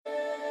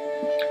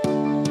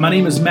My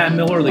name is Matt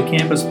Miller, the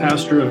campus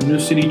pastor of New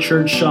City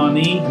Church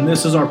Shawnee, and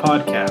this is our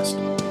podcast.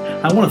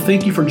 I want to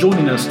thank you for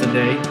joining us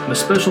today, and a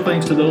special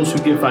thanks to those who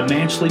give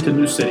financially to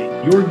New City.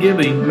 Your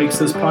giving makes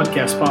this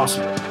podcast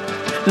possible.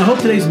 Now, I hope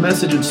today's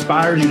message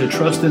inspires you to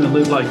trust in and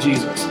live like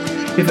Jesus.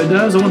 If it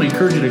does, I want to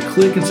encourage you to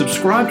click and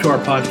subscribe to our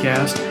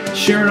podcast,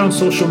 share it on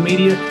social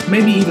media,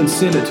 maybe even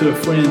send it to a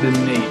friend in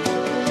need.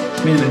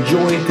 Man,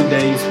 enjoy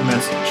today's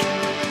message.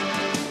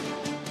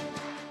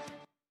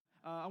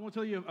 I want to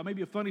tell you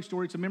maybe a funny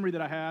story. It's a memory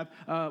that I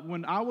have.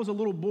 When I was a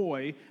little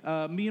boy,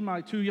 me and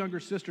my two younger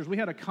sisters, we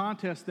had a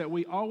contest that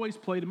we always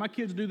played, and my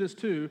kids do this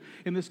too.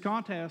 In this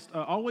contest,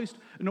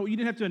 you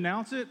didn't have to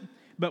announce it,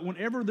 but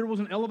whenever there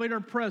was an elevator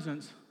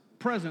present,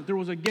 there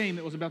was a game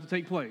that was about to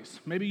take place.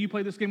 Maybe you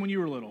played this game when you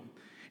were little.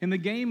 And the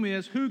game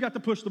is, who got to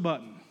push the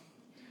button?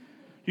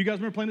 You guys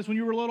remember playing this when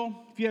you were little?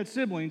 If you had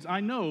siblings,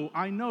 I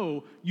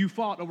know you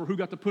fought over who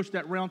got to push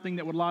that round thing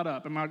that would light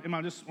up.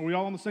 Are we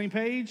all on the same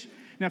page?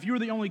 Now, if you were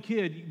the only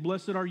kid,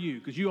 blessed are you,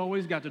 because you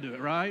always got to do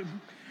it, right?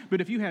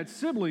 But if you had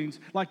siblings,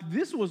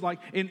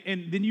 and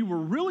then you were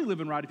really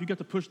living right if you got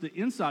to push the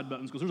inside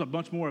buttons, because there's a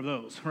bunch more of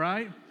those,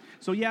 right?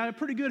 So yeah,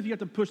 pretty good if you got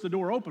to push the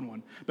door open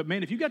one. But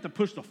man, if you got to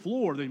push the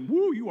floor, then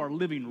woo, you are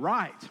living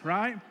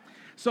right?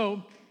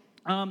 So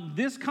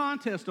this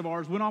contest of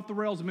ours went off the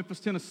rails in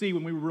Memphis, Tennessee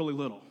when we were really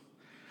little.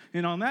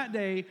 And on that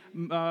day,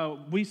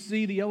 we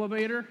see the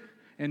elevator,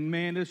 and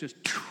man, it's just,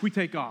 we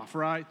take off,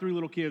 right? 3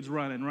 little kids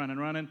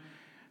running.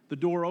 The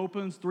door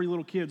opens, 3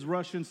 little kids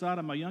rush inside,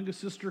 and my youngest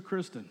sister,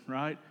 Kristen,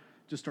 right,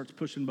 just starts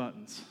pushing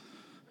buttons.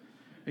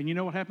 And you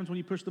know what happens when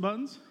you push the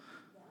buttons?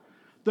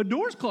 The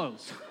doors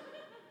close.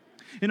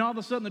 And all of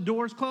a sudden, the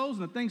doors close,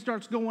 and the thing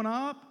starts going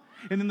up,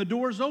 and then the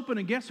doors open,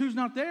 and guess who's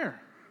not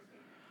there?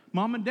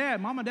 Mom and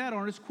Dad. Mom and Dad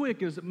aren't as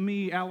quick as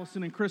me,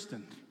 Allison, and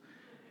Kristen.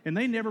 And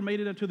they never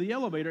made it up to the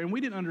elevator, and we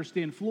didn't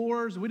understand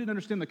floors, we didn't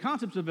understand the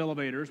concepts of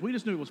elevators, we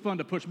just knew it was fun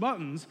to push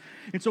buttons.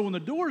 And so when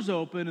the doors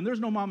open, and there's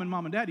no mom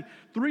and daddy,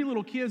 3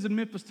 little kids in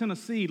Memphis,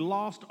 Tennessee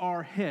lost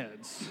our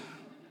heads.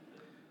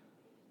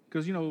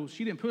 Because,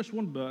 she didn't push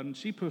one button,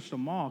 she pushed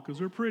them all, because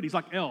they're pretty. It's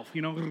like Elf,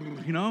 You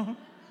seen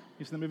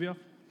that movie, Elf?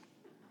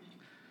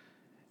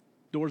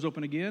 Doors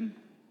open again,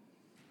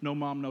 no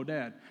mom, no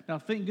dad. Now,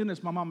 thank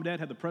goodness my mom and dad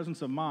had the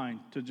presence of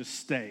mind to just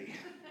stay.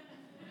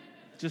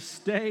 Just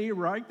stay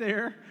right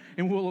there,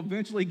 and we'll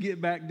eventually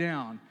get back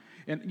down.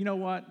 And you know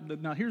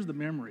what? Now, here's the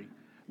memory.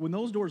 When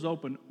those doors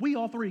opened, we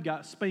all 3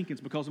 got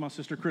spankings because of my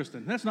sister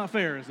Kristen. That's not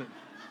fair, is it?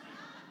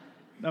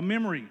 A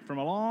memory from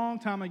a long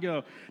time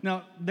ago.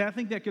 Now, I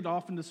think that could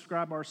often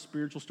describe our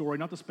spiritual story,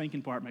 not the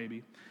spanking part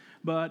maybe,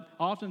 but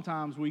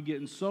oftentimes we get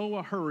in so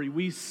a hurry.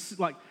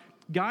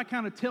 God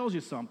kind of tells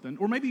you something,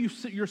 or maybe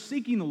you're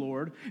seeking the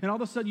Lord, and all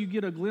of a sudden you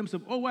get a glimpse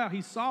of, oh, wow,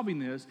 he's solving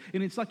this,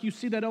 and it's like you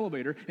see that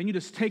elevator, and you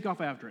just take off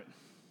after it.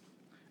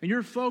 And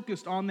you're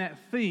focused on that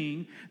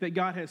thing that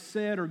God has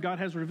said or God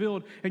has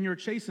revealed, and you're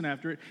chasing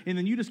after it, and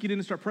then you just get in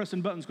and start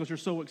pressing buttons because you're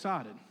so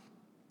excited.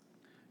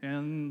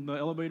 And the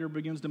elevator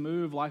begins to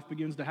move, life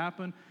begins to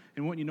happen,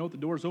 and when you know it, the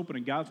door's open,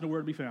 and God's nowhere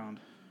to be found.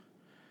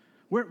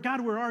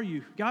 God, where are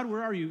you? God,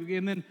 where are you?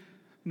 And then,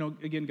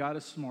 again, God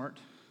is smart,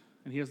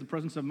 and he has the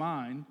presence of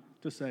mind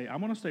to say, I'm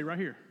going to stay right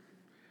here.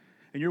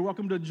 And you're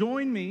welcome to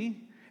join me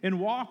and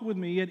walk with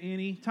me at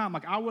any time.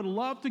 I would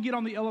love to get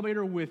on the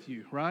elevator with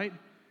you, right?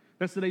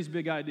 That's today's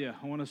big idea.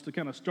 I want us to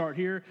kind of start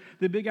here.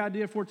 The big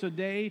idea for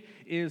today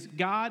is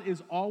God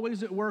is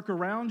always at work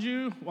around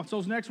you. What's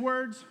those next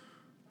words?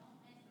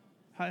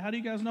 How do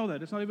you guys know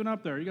that? It's not even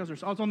up there. You guys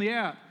it's on the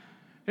app.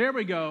 Here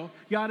we go.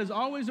 God is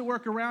always at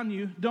work around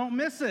you. Don't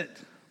miss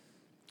it.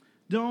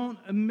 Don't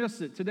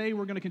miss it. Today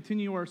we're going to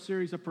continue our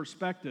series of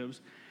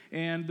perspectives.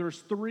 And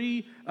there's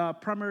 3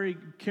 primary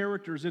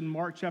characters in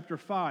Mark chapter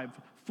 5,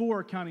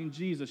 4 counting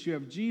Jesus. You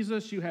have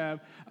Jesus, you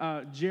have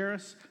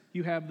Jairus,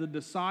 you have the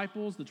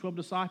disciples, the 12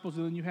 disciples,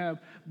 and then you have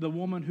the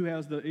woman who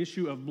has the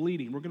issue of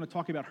bleeding. We're going to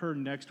talk about her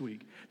next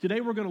week. Today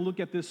we're going to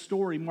look at this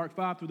story, Mark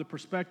 5, through the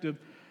perspective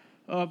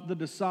of the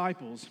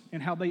disciples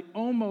and how they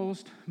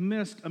almost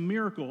missed a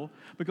miracle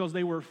because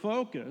they were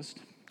focused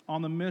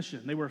on the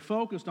mission. They were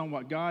focused on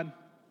what God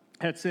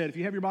had said. If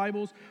you have your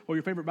Bibles or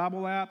your favorite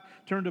Bible app,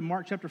 turn to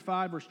Mark chapter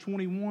 5, verse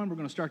 21. We're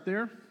going to start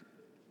there.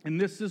 And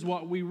this is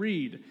what we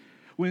read.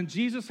 When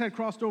Jesus had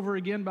crossed over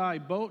again by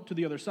boat to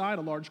the other side,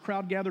 a large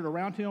crowd gathered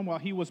around him while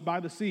he was by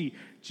the sea.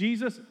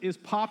 Jesus is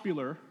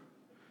popular.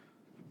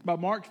 By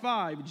Mark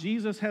 5,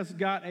 Jesus has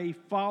got a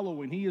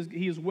following. He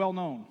is well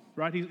known,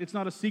 right? It's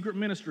not a secret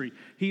ministry.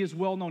 He is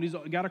well known. He's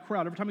got a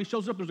crowd. Every time he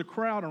shows up, there's a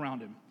crowd around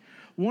him.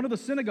 One of the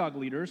synagogue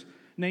leaders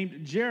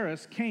named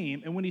Jairus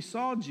came, and when he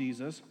saw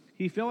Jesus,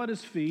 he fell at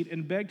his feet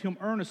and begged him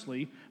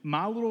earnestly,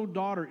 "My little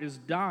daughter is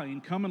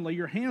dying. Come and lay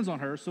your hands on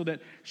her so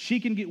that she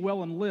can get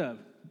well and live."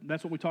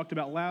 That's what we talked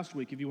about last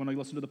week if you want to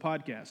listen to the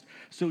podcast.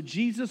 So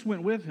Jesus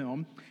went with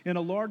him, and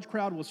a large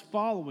crowd was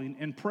following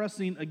and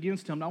pressing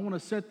against him. Now, I want to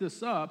set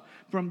this up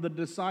from the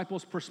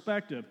disciples'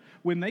 perspective.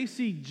 When they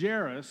see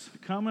Jairus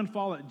come and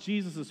fall at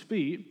Jesus'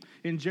 feet,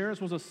 and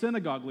Jairus was a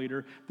synagogue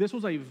leader, this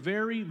was a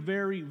very,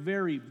 very,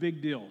 very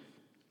big deal.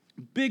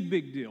 Big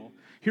deal.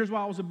 Here's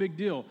why it was a big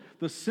deal.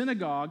 The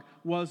synagogue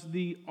was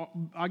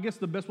I guess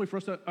the best way for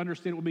us to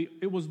understand it would be,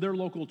 it was their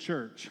local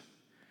church.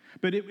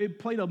 But it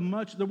played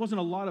there wasn't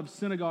a lot of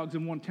synagogues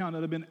in one town.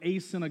 There would have been a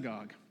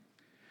synagogue.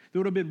 There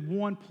would have been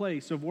one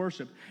place of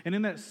worship. And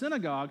in that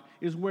synagogue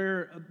is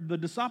where the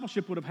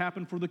discipleship would have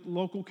happened for the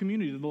local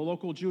community, the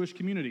local Jewish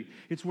community.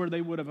 It's where they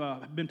would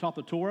have been taught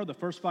the Torah, the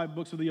first 5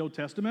 books of the Old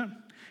Testament.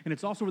 And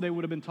it's also where they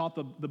would have been taught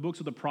the books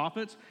of the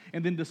prophets.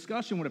 And then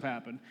discussion would have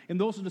happened. And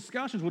those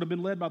discussions would have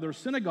been led by their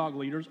synagogue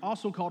leaders,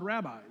 also called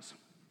rabbis.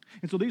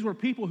 And so these were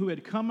people who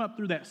had come up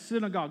through that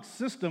synagogue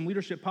system,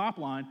 leadership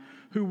pipeline,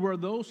 who were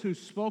those who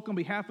spoke on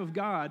behalf of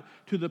God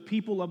to the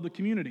people of the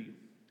community.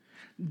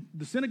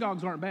 The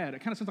synagogues aren't bad. It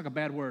kind of sounds like a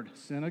bad word.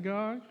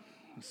 Synagogue?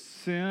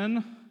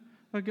 Sin?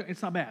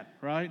 It's not bad,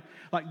 right?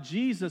 Like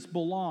Jesus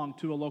belonged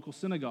to a local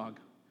synagogue.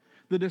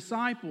 The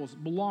disciples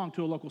belonged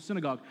to a local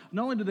synagogue.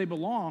 Not only did they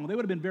belong, they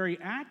would have been very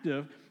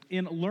active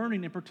in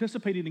learning and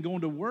participating and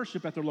going to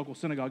worship at their local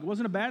synagogue. It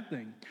wasn't a bad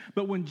thing.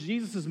 But when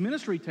Jesus'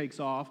 ministry takes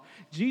off,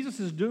 Jesus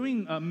is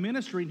doing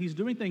ministry, and he's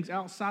doing things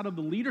outside of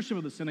the leadership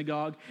of the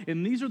synagogue,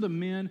 and these are the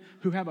men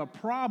who have a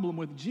problem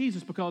with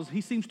Jesus because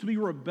he seems to be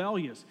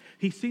rebellious.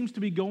 He seems to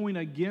be going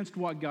against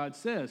what God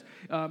says.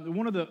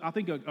 One of I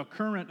think a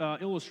current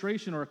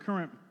illustration or a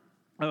current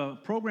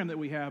program that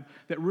we have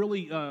that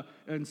really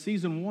in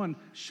season 1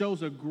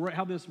 shows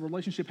how this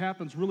relationship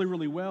happens really,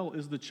 really well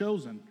is The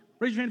Chosen.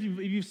 Raise your hand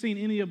if you've seen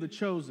any of The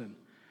Chosen.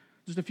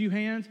 Just a few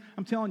hands.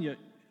 I'm telling you,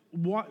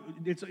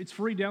 it's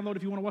free download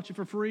if you want to watch it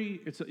for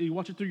free. You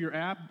watch it through your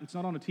app. It's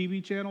not on a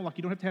TV channel. Like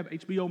you don't have to have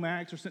HBO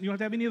Max or something. You don't have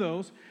to have any of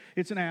those.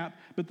 It's an app.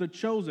 But The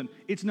Chosen,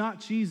 it's not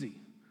cheesy.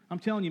 I'm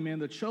telling you, man,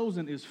 The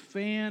Chosen is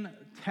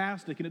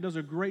fantastic, and it does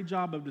a great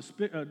job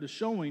of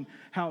showing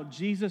how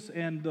Jesus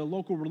and the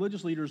local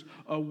religious leaders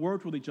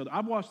worked with each other.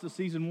 I've watched the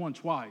season 1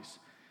 twice,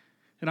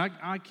 and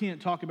I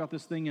can't talk about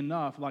this thing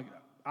enough. Like,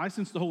 I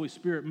sense the Holy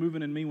Spirit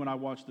moving in me when I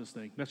watch this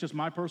thing. That's just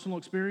my personal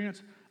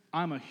experience.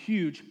 I'm a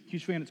huge,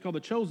 huge fan. It's called The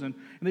Chosen,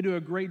 and they do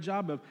a great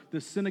job of the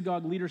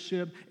synagogue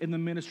leadership and the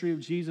ministry of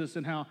Jesus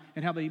and how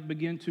they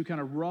begin to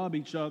kind of rub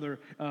each other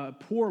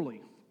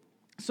poorly.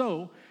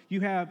 So you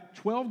have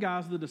 12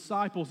 guys, the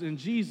disciples in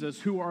Jesus,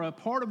 who are a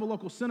part of a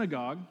local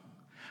synagogue,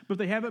 but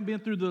they haven't been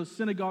through the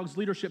synagogue's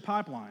leadership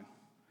pipeline.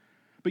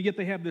 But yet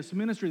they have this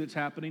ministry that's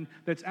happening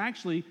that's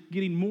actually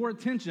getting more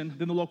attention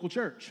than the local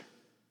church.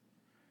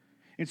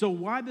 And so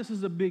why this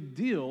is a big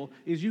deal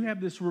is you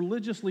have this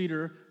religious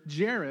leader,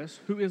 Jairus,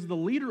 who is the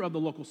leader of the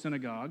local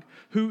synagogue,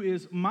 who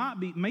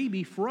may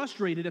be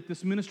frustrated at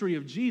this ministry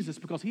of Jesus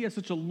because he has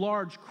such a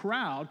large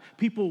crowd.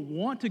 People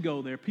want to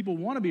go there. People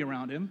want to be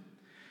around him.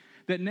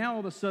 That now all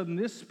of a sudden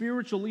this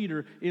spiritual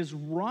leader is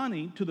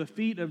running to the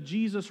feet of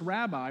Jesus,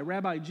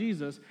 Rabbi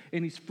Jesus,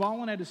 and he's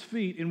falling at his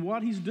feet. And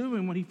what he's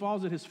doing when he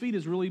falls at his feet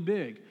is really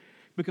big.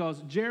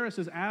 Because Jairus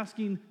is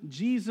asking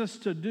Jesus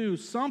to do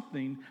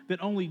something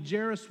that only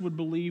Jairus would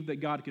believe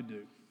that God could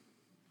do.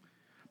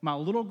 My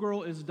little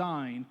girl is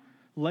dying.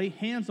 Lay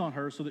hands on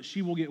her so that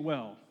she will get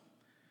well.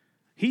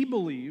 He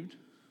believed,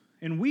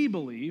 and we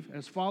believe,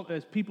 as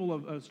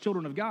people as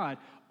children of God,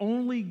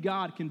 only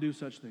God can do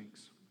such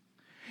things.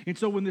 And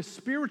so when this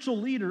spiritual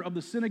leader of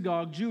the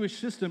synagogue Jewish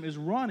system is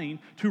running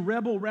to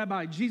rebel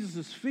Rabbi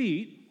Jesus'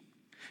 feet,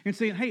 and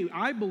saying, hey,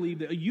 I believe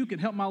that you can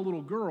help my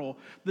little girl,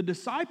 the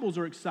disciples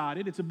are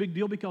excited. It's a big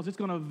deal because it's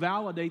going to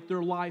validate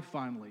their life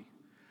finally.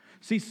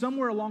 See,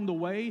 somewhere along the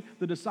way,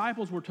 the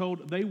disciples were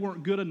told they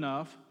weren't good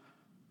enough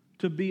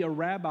to be a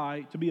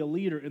rabbi, to be a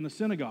leader in the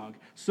synagogue.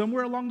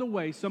 Somewhere along the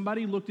way,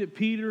 somebody looked at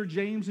Peter,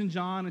 James, and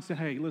John and said,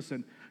 hey,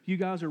 listen, you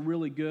guys are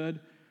really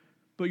good,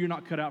 but you're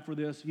not cut out for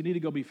this. You need to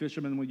go be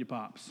fishermen with your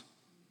pops.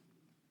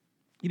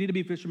 You need to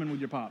be fishermen with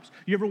your pops.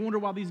 You ever wonder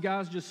why these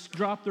guys just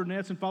drop their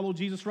nets and follow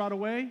Jesus right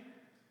away?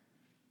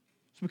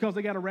 It's because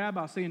they got a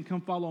rabbi saying,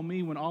 come follow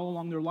me, when all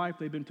along their life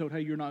they've been told,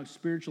 hey, you're not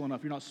spiritual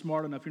enough, you're not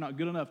smart enough, you're not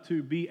good enough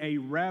to be a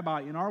rabbi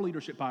in our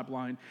leadership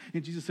pipeline.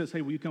 And Jesus says,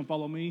 hey, will you come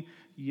follow me?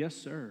 Yes,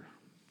 sir.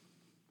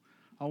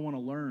 I want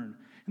to learn.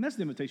 And that's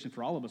the invitation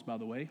for all of us, by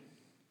the way.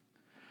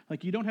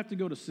 Like, you don't have to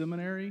go to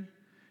seminary,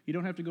 you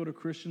don't have to go to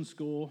Christian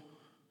school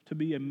to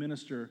be a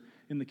minister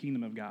in the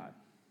kingdom of God.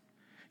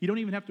 You don't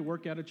even have to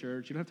work at a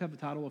church. You don't have to have the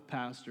title of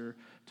pastor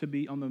to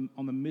be on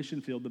the mission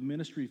field, the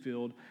ministry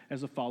field,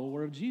 as a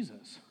follower of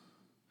Jesus.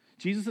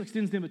 Jesus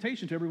extends the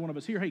invitation to every one of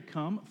us here, hey,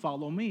 come,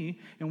 follow me,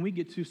 and we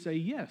get to say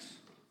yes.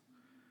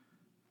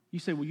 You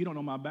say, well, you don't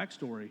know my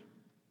backstory.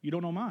 You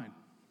don't know mine.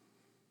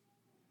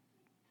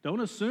 Don't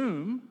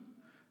assume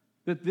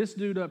that this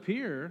dude up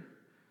here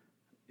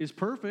is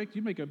perfect.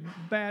 You make a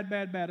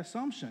bad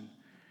assumption.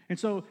 And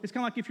so it's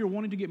kind of like if you're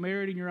wanting to get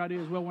married and your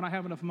idea is, well, when I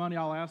have enough money,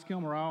 I'll ask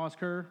him or I'll ask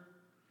her.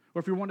 Or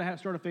if you're wanting to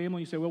start a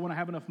family, you say, well, when I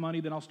have enough money,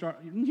 then I'll start.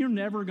 You're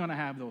never going to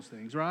have those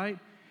things, right?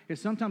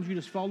 It's sometimes you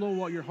just follow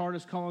what your heart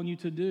is calling you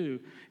to do.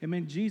 And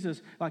man,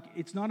 Jesus, like,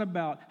 it's not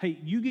about, hey,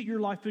 you get your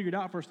life figured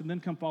out first and then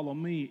come follow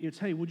me. It's,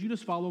 hey, would you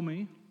just follow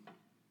me?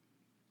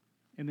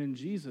 And then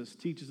Jesus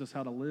teaches us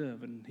how to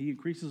live, and he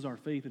increases our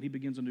faith, and he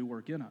begins a new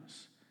work in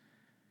us.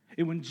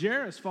 And when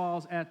Jairus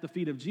falls at the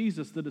feet of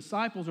Jesus, the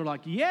disciples are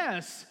like,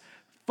 yes,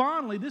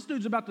 Finally, this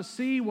dude's about to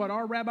see what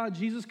our Rabbi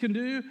Jesus can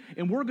do,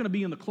 and we're going to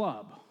be in the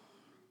club.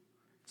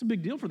 It's a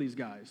big deal for these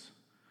guys.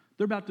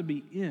 They're about to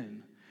be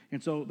in.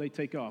 And so they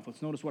take off.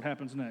 Let's notice what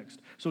happens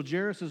next. So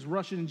Jairus is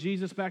rushing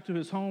Jesus back to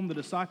his home. The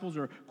disciples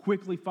are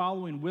quickly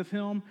following with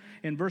him.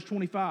 In verse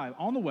 25,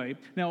 on the way,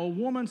 now a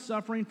woman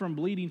suffering from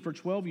bleeding for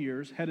 12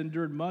 years had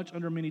endured much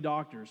under many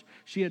doctors.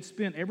 She had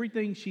spent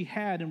everything she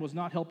had and was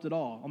not helped at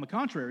all. On the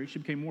contrary, she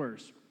became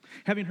worse.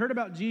 Having heard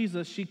about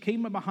Jesus, she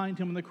came up behind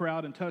him in the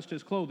crowd and touched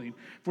his clothing.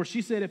 For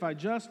she said, if I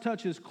just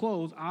touch his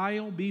clothes,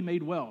 I'll be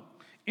made well.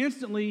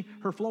 Instantly,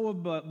 her flow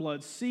of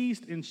blood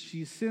ceased, and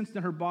she sensed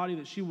in her body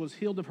that she was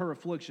healed of her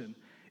affliction.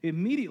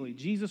 Immediately,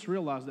 Jesus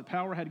realized that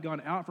power had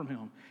gone out from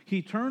him.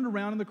 He turned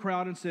around in the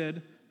crowd and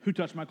said, who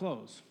touched my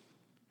clothes?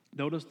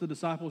 Notice the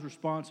disciples'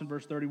 response in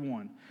verse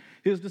 31.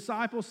 His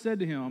disciples said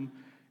to him,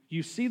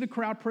 you see the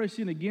crowd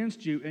pressing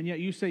against you, and yet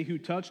you say, who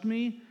touched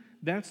me?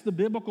 That's the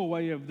biblical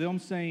way of them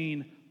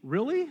saying,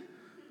 really?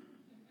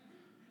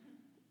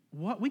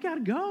 What? We got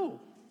to go.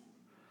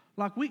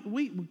 Like,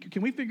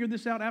 can we figure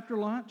this out after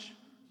lunch?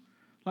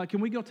 Like, can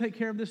we go take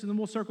care of this, and then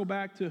we'll circle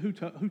back to who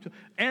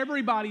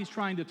everybody's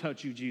trying to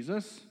touch you,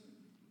 Jesus.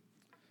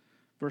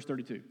 Verse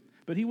 32.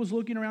 But he was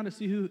looking around to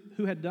see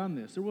who had done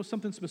this. There was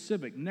something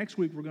specific. Next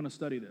week, we're going to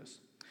study this.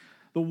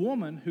 The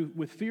woman who,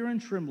 with fear and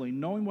trembling,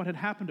 knowing what had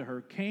happened to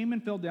her, came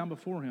and fell down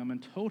before him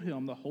and told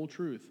him the whole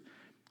truth.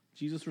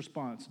 Jesus'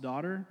 response,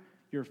 daughter,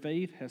 your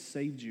faith has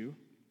saved you.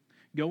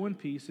 Go in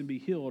peace and be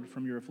healed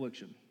from your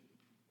affliction.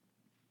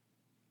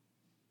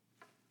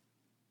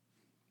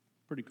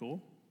 Pretty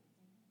cool.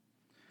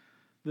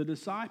 The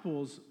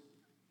disciples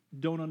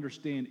don't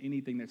understand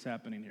anything that's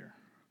happening here.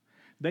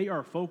 They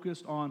are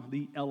focused on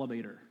the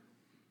elevator.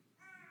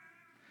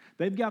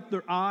 They've got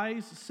their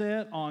eyes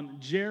set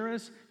on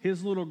Jairus,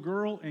 his little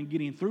girl, and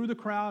getting through the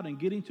crowd and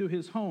getting to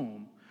his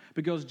home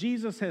because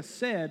Jesus has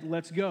said,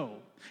 let's go.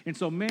 And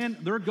so, man,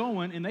 they're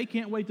going, and they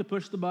can't wait to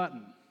push the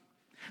button.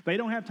 They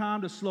don't have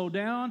time to slow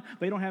down.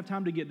 They don't have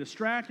time to get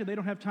distracted. They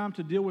don't have time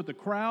to deal with the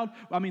crowd.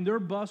 I mean, they're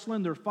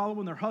bustling, they're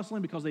following, they're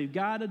hustling because they've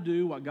got to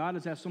do what God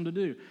has asked them to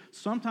do.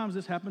 Sometimes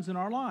this happens in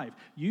our life.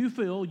 You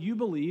feel, you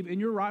believe,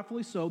 and you're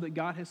rightfully so, that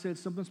God has said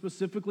something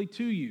specifically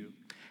to you.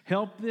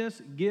 Help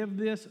this, give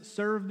this,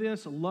 serve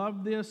this,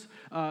 love this,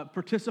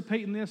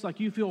 participate in this.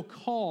 Like you feel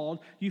called,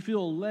 you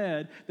feel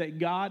led that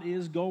God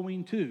is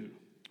going to,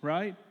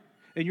 right?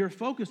 And you're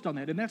focused on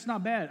that, and that's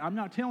not bad. I'm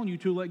not telling you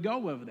to let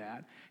go of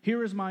that.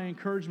 Here is my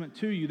encouragement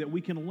to you that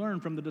we can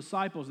learn from the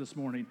disciples this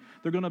morning.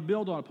 They're going to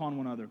build upon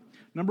one another.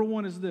 Number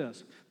one is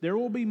this. There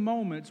will be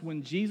moments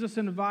when Jesus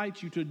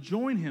invites you to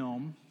join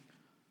him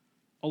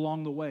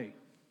along the way.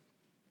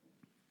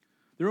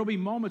 There will be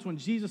moments when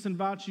Jesus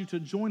invites you to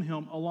join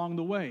him along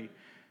the way.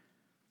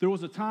 There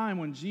was a time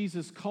when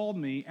Jesus called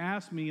me,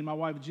 asked me and my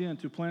wife Jen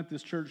to plant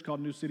this church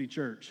called New City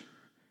Church.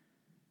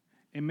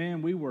 And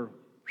man, we were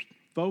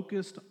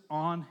focused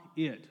on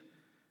it.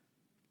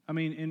 I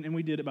mean, and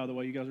we did it, by the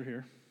way. You guys are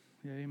here.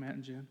 Yay, Matt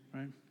and Jen,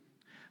 right?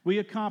 We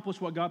accomplished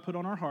what God put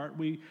on our heart.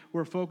 We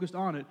were focused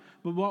on it.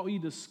 But what we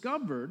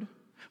discovered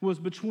was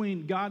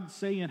between God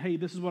saying, hey,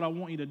 this is what I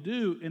want you to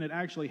do, and it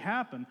actually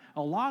happened,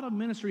 a lot of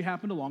ministry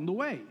happened along the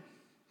way,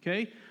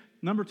 okay?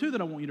 Number two that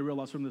I want you to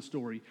realize from this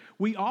story,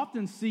 we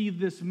often see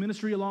this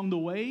ministry along the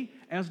way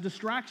as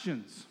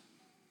distractions.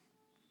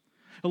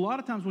 A lot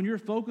of times when you're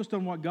focused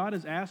on what God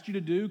has asked you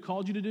to do,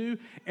 called you to do,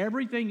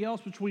 everything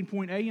else between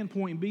point A and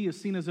point B is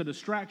seen as a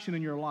distraction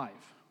in your life.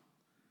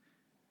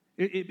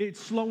 It's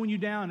slowing you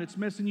down. It's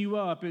messing you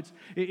up.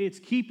 It's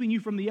keeping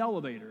you from the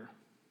elevator.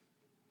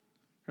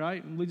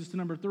 Right? And leads us to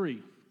number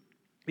three.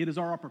 It is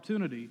our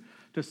opportunity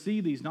to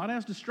see these not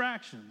as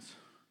distractions,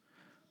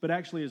 but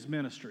actually as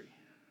ministry.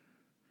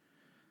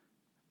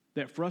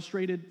 That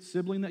frustrated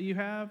sibling that you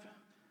have,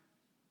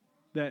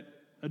 that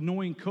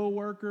annoying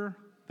coworker,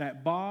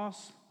 that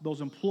boss,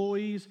 those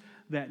employees,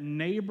 that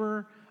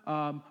neighbor,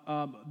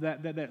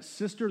 that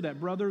sister, that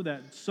brother,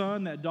 that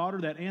son, that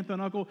daughter, that aunt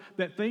and uncle,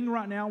 that thing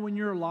right now in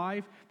your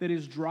life that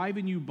is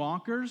driving you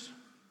bonkers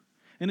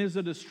and is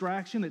a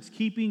distraction that's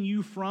keeping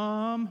you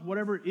from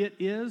whatever it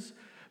is,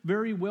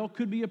 very well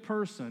could be a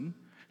person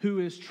who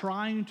is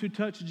trying to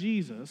touch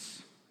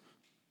Jesus,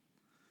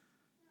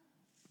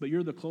 but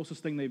you're the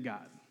closest thing they've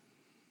got.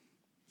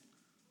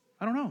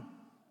 I don't know.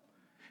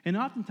 And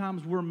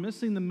oftentimes we're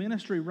missing the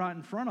ministry right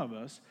in front of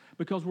us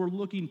because we're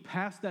looking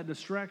past that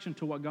distraction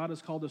to what God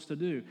has called us to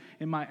do.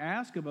 And my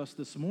ask of us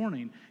this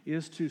morning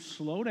is to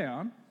slow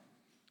down,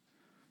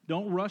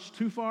 don't rush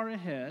too far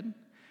ahead,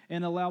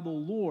 and allow the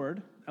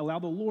Lord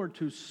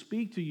to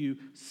speak to you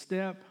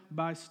step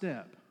by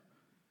step.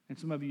 And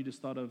some of you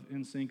just thought of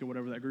NSYNC or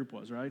whatever that group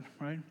was, right?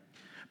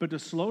 But to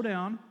slow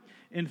down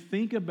and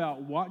think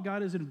about what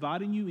God is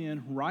inviting you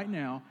in right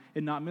now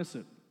and not miss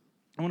it.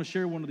 I want to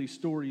share one of these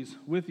stories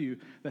with you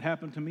that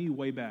happened to me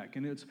way back.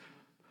 And it's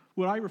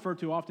what I refer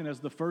to often as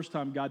the first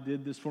time God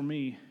did this for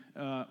me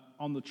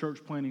on the church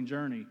planting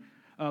journey.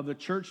 The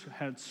church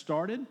had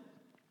started,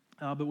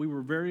 but we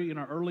were very in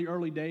our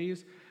early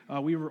days.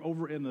 We were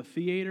over in the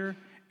theater,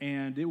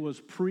 and it was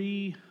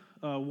pre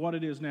what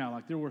it is now.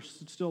 Like there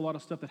was still a lot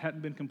of stuff that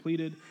hadn't been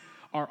completed.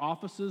 Our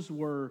offices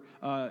were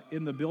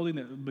in the building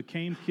that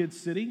became Kids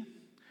City,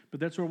 but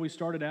that's where we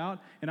started out.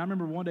 And I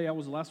remember one day I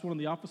was the last one in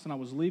the office, and I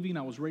was leaving.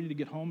 I was ready to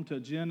get home to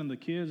Jen and the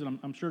kids, and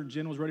I'm sure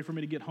Jen was ready for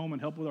me to get home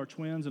and help with our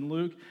twins and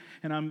Luke.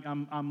 And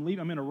I'm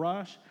leaving. I'm in a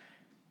rush,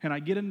 and I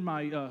get in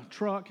my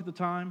truck at the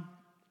time,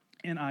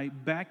 and I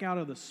back out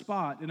of the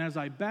spot. And as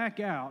I back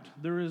out,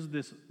 there is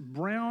this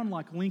brown,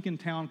 like Lincoln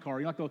Town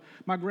car.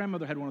 My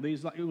grandmother had one of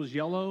these. It was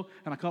yellow,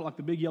 and I call it like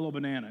the big yellow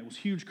banana. It was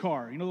a huge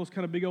car. You know those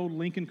kind of big old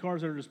Lincoln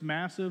cars that are just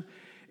massive?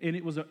 And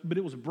it was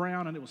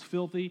brown, and it was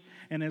filthy.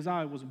 And as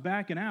I was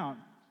backing out,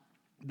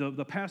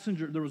 the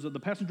passenger door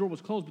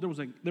was closed, but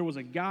there was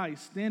a guy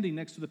standing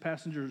next to the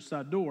passenger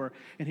side door,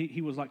 and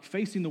he was like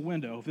facing the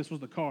window if this was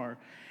the car.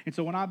 And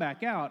so when I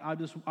back out,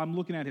 I'm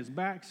looking at his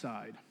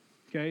backside,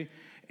 okay?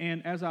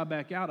 And as I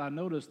back out, I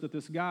noticed that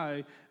this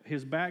guy,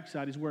 his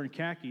backside, he's wearing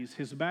khakis.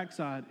 His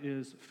backside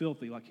is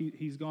filthy. Like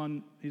he's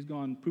gone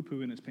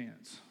poo-poo in his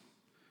pants,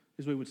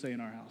 is what we would say in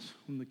our house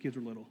when the kids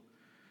were little.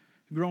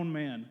 Grown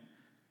man.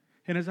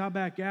 And as I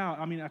back out,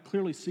 I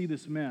clearly see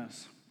this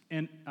mess.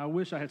 And I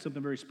wish I had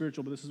something very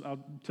spiritual, but I'll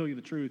tell you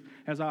the truth.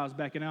 As I was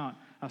backing out,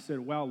 I said,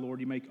 wow,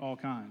 Lord, you make all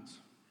kinds.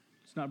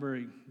 It's not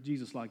very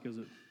Jesus-like, is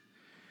it?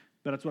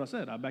 But that's what I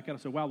said. I back out and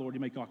said, wow, Lord,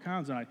 you make all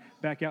kinds. And I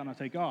back out and I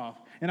take off.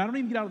 And I don't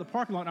even get out of the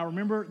parking lot. And I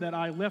remember that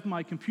I left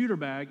my computer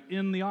bag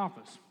in the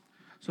office.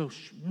 So,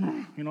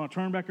 I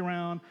turn back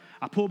around.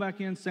 I pull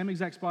back in, same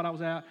exact spot I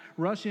was at,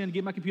 rush in,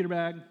 get my computer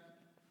bag,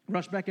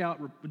 rush back out,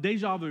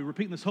 deja vu,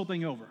 repeating this whole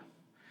thing over.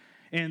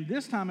 And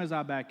this time as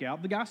I back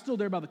out, the guy's still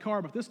there by the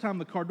car, but this time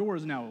the car door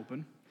is now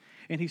open.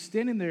 And he's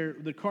standing there,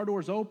 the car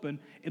door's open,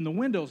 and the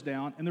window's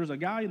down, and there's a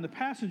guy in the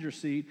passenger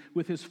seat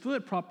with his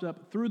foot propped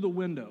up through the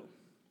window,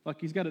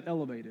 like he's got it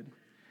elevated.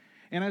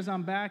 And as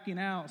I'm backing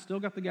out, still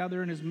got the guy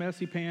there in his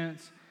messy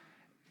pants,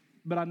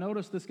 but I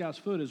noticed this guy's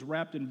foot is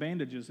wrapped in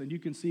bandages, and you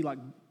can see like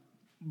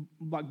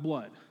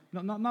blood.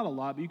 Not a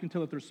lot, but you can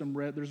tell that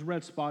there's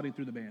red spotting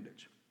through the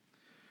bandage.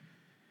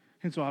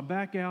 And so I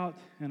back out,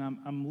 and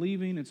I'm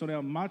leaving, and so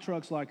now my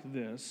truck's like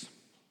this,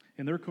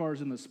 and their car's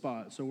in the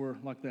spot, so we're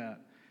like that.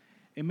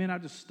 And man, I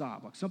just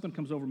stop. Like something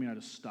comes over me, and I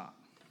just stop.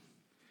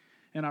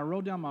 And I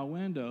roll down my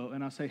window,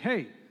 and I say,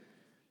 hey.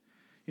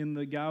 And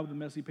the guy with the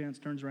messy pants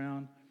turns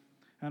around,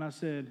 and I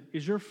said,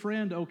 is your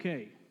friend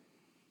okay?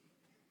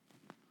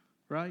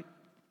 Right?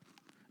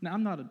 Now,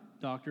 I'm not a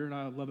doctor, and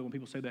I love it when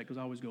people say that because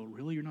I always go,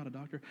 really, you're not a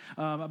doctor?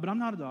 But I'm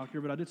not a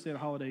doctor, but I did stay at a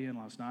Holiday Inn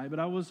last night. But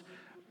I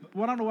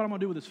don't know what I'm going to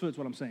do with his foot is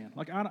what I'm saying.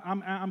 Like,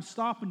 I'm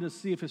stopping to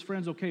see if his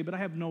friend's okay, but I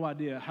have no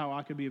idea how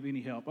I could be of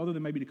any help other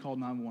than maybe to call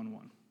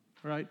 911,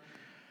 right?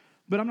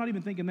 But I'm not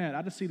even thinking that.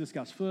 I just see this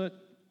guy's foot,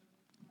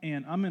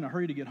 and I'm in a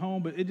hurry to get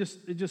home, but it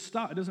just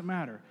stopped. It doesn't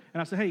matter.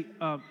 And I say, hey,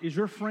 is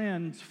your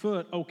friend's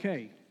foot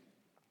okay?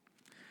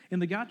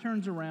 And the guy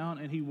turns around,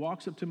 and he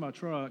walks up to my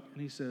truck,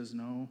 and he says,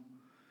 no.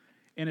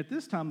 And at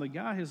this time, the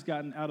guy has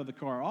gotten out of the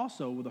car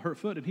also with a hurt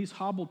foot, and he's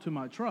hobbled to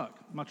my truck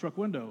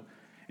window.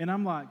 And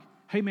I'm like,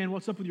 hey, man,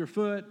 what's up with your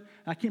foot?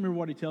 I can't remember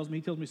what he tells me.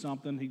 He tells me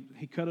something.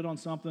 He cut it on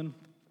something.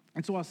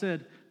 And so I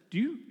said,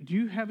 do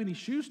you have any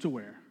shoes to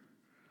wear?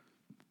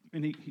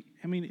 And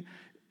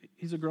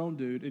he's a grown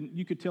dude, and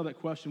you could tell that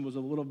question was a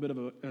little bit of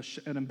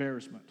an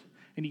embarrassment.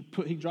 And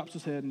he drops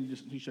his head, and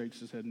he shakes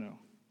his head no.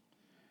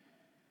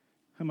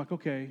 I'm like,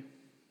 okay.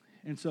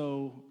 And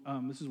so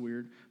this is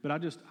weird, but I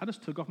just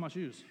took off my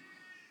shoes.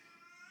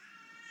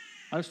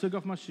 I just took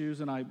off my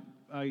shoes, and I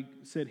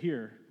said,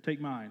 here,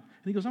 take mine.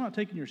 And he goes, I'm not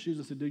taking your shoes.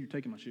 I said, dude, you're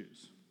taking my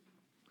shoes.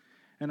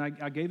 And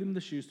I gave him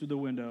the shoes through the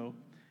window,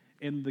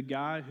 and the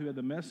guy who had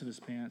the mess in his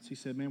pants, he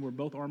said, man, we're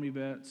both Army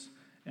vets,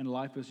 and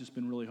life has just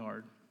been really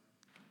hard.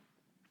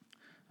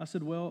 I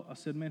said,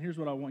 man, here's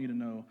what I want you to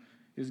know,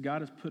 is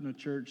God has put in a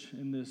church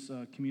in this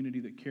community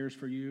that cares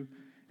for you,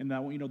 and I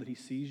want you to know that he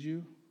sees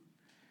you,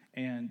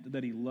 and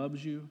that he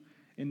loves you.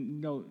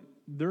 And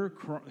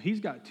he's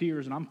got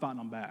tears, and I'm fighting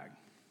them back.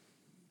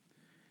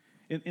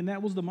 And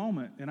that was the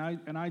moment, and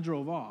I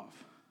drove off.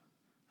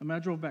 I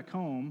drove back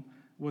home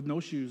with no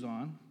shoes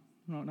on,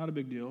 not a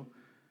big deal.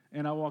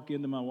 And I walk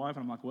into my wife,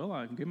 and I'm like, well,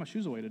 I gave my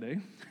shoes away today.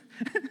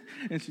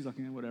 And she's like,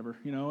 yeah, whatever,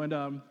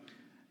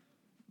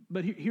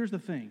 But here's the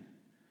thing.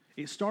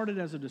 It started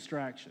as a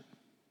distraction.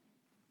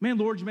 Man,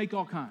 Lord, you make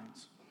all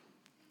kinds.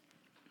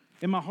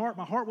 And my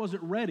heart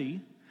wasn't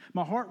ready.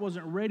 My heart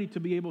wasn't ready to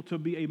be able to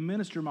be a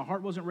minister. My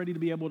heart wasn't ready to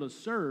be able to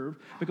serve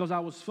because I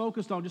was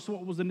focused on just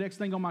what was the next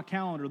thing on my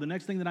calendar, the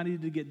next thing that I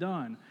needed to get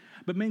done.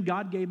 But man,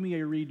 God gave me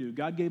a redo.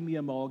 God gave me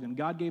a mulligan.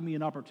 God gave me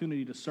an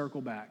opportunity to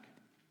circle back.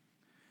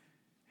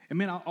 And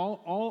man,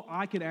 all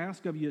I could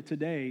ask of you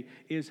today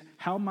is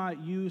how might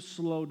you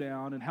slow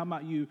down, and how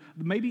might you,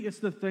 maybe it's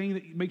the thing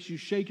that makes you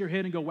shake your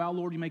head and go, wow,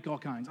 Lord, you make all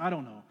kinds. I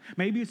don't know.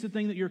 Maybe it's the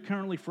thing that you're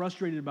currently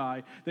frustrated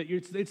by, that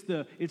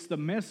it's the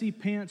messy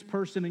pants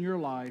person in your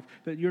life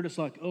that you're just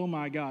like, oh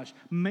my gosh.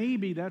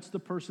 Maybe that's the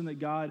person that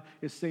God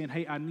is saying,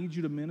 hey, I need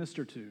you to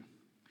minister to.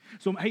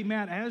 So, hey,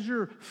 Matt, as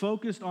you're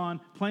focused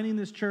on planning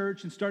this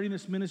church and starting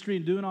this ministry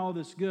and doing all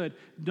this good,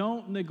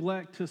 don't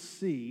neglect to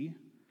see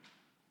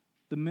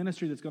the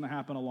ministry that's going to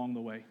happen along the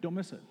way. Don't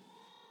miss it.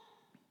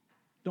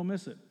 Don't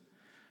miss it.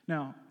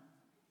 Now,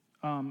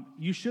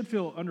 you should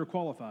feel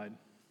underqualified.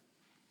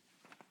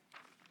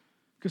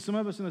 Because some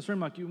of us in this room,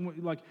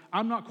 like,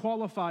 I'm not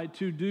qualified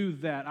to do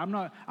that.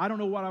 I don't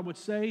know what I would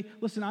say.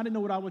 Listen, I didn't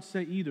know what I would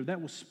say either.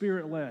 That was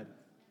Spirit-led.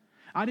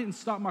 I didn't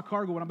stop my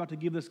car going, I'm about to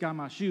give this guy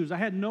my shoes. I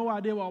had no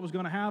idea what was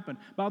going to happen.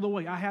 By the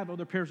way, I have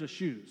other pairs of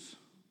shoes.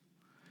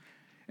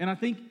 And I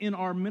think in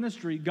our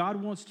ministry,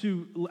 God wants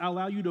to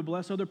allow you to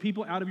bless other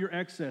people out of your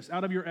excess,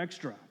 out of your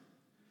extra.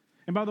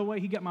 And by the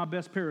way, he got my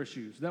best pair of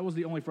shoes. That was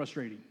the only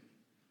frustrating.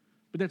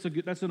 But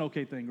that's an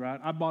okay thing, right?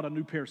 I bought a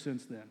new pair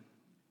since then.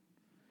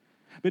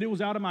 But it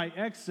was out of my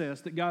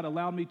excess that God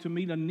allowed me to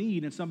meet a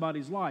need in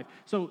somebody's life.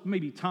 So it may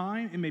be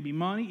time, it may be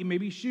money, it may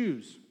be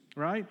shoes,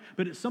 right?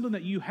 But it's something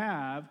that you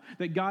have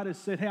that God has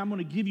said, hey, I'm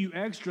going to give you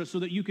extra so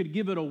that you could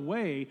give it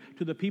away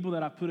to the people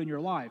that I've put in your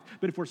life.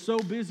 But if we're so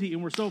busy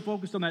and we're so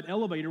focused on that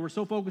elevator, we're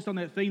so focused on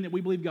that thing that we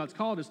believe God's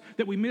called us,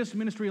 that we miss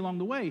ministry along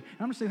the way.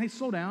 And I'm just saying, hey,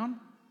 slow down.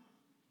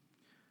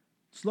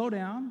 Slow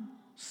down.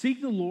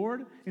 Seek the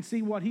Lord and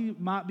see what he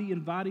might be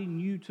inviting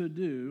you to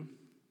do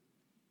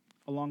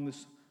along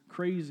this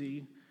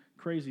crazy,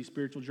 crazy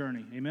spiritual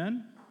journey.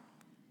 Amen?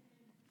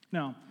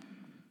 Now,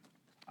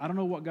 I don't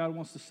know what God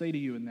wants to say to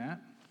you in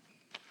that,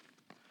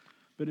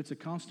 but it's a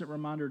constant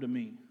reminder to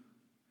me.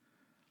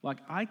 Like,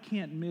 I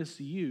can't miss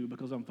you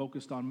because I'm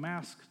focused on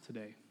masks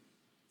today.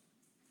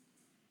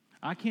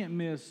 I can't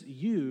miss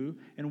you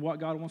and what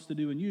God wants to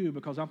do in you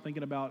because I'm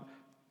thinking about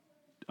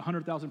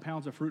 100,000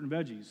 pounds of fruit and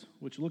veggies,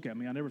 which, look at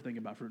me, I never think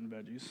about fruit and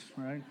veggies,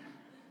 right?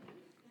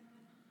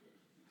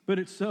 But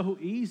it's so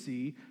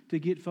easy to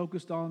get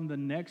focused on the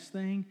next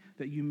thing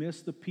that you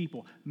miss the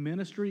people.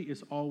 Ministry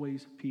is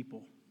always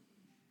people.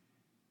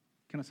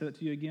 Can I say that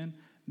to you again?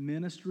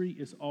 Ministry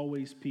is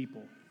always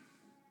people.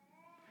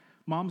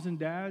 Moms and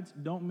dads,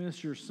 don't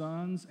miss your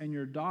sons and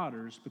your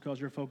daughters because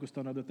you're focused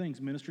on other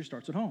things. Ministry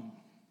starts at home.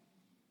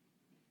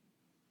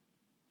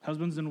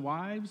 Husbands and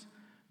wives,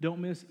 don't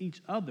miss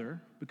each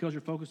other because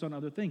you're focused on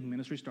other things.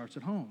 Ministry starts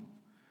at home.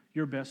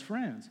 Your best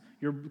friends,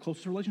 your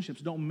closest relationships,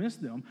 don't miss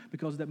them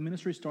because that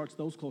ministry starts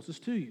those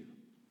closest to you.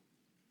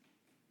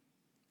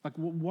 Like,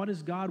 what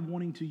is God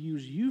wanting to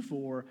use you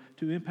for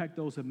to impact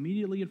those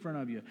immediately in front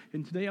of you?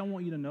 And today I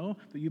want you to know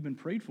that you've been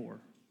prayed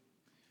for.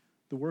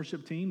 The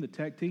worship team, the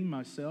tech team,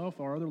 myself,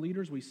 our other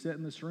leaders, we sat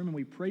in this room and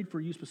we prayed for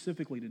you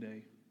specifically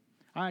today.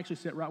 I actually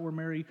sat right where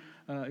Mary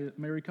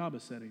Cobb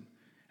is sitting.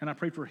 And I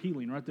prayed for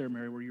healing right there,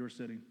 Mary, where you were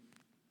sitting.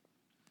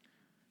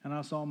 And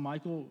I saw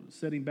Michael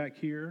sitting back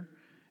here.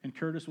 And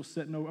Curtis was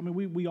sitting over. I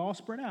mean, we all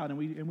spread out, and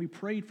we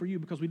prayed for you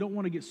because we don't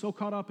want to get so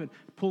caught up in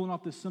pulling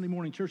off this Sunday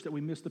morning church that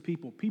we miss the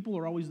people. People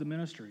are always the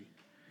ministry.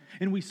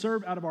 And we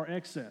serve out of our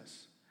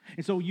excess.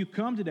 And so you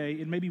come today,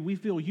 and maybe we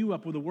fill you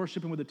up with the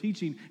worship and with the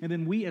teaching, and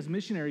then we as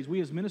missionaries,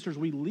 we as ministers,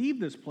 we leave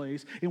this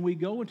place, and we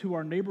go into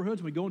our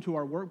neighborhoods, we go into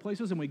our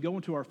workplaces, and we go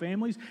into our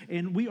families,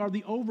 and we are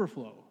the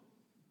overflow.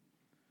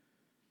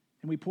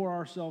 And we pour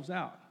ourselves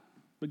out.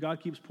 But God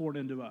keeps pouring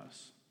into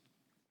us.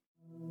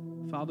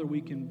 Father, we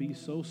can be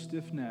so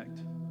stiff-necked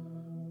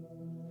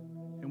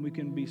and we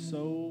can be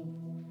so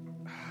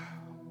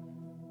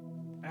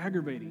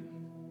aggravating.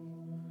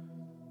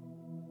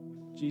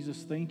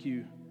 Jesus, thank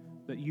you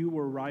that you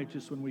were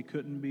righteous when we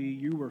couldn't be.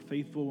 You were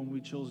faithful when we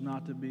chose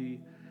not to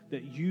be.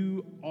 That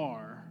you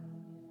are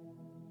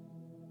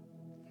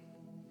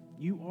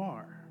the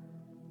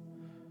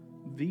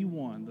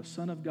one, the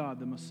Son of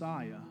God, the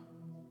Messiah,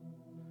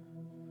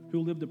 who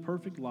lived a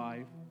perfect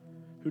life,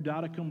 who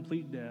died a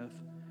complete death,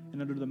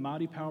 and under the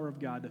mighty power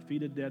of God,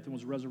 defeated death and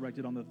was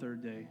resurrected on the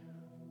third day.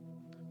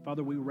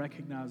 Father, we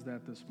recognize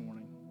that this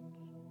morning.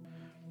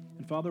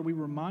 And Father, we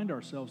remind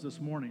ourselves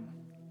this morning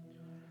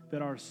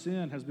that our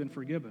sin has been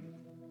forgiven.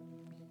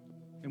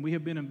 And we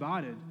have been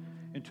invited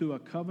into a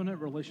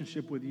covenant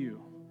relationship with you,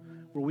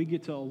 where we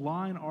get to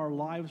align our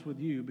lives with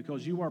you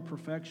because you are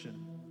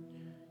perfection.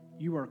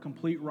 You are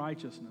complete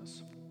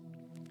righteousness.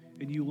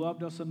 And you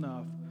loved us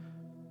enough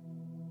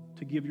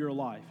to give your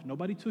life.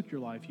 Nobody took your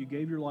life. You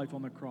gave your life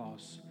on the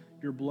cross.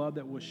 Your blood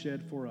that was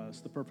shed for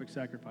us, the perfect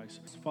sacrifice.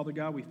 Father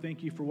God, we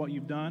thank you for what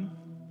you've done.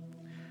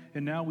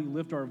 And now we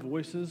lift our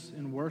voices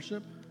in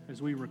worship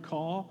as we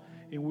recall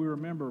and we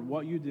remember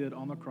what you did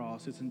on the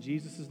cross. It's in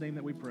Jesus' name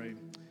that we pray.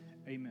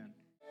 Amen.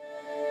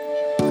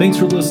 Thanks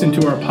for listening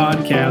to our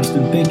podcast,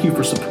 and thank you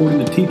for supporting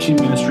the teaching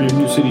ministry of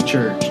New City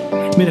Church.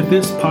 Man, if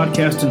this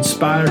podcast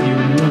inspired you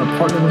and you want to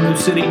partner with New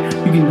City,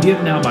 you can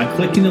give now by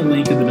clicking the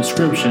link in the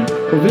description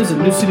or visit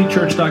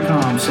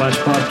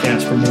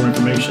newcitychurch.com/podcast for more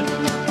information.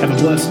 Have a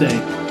blessed day.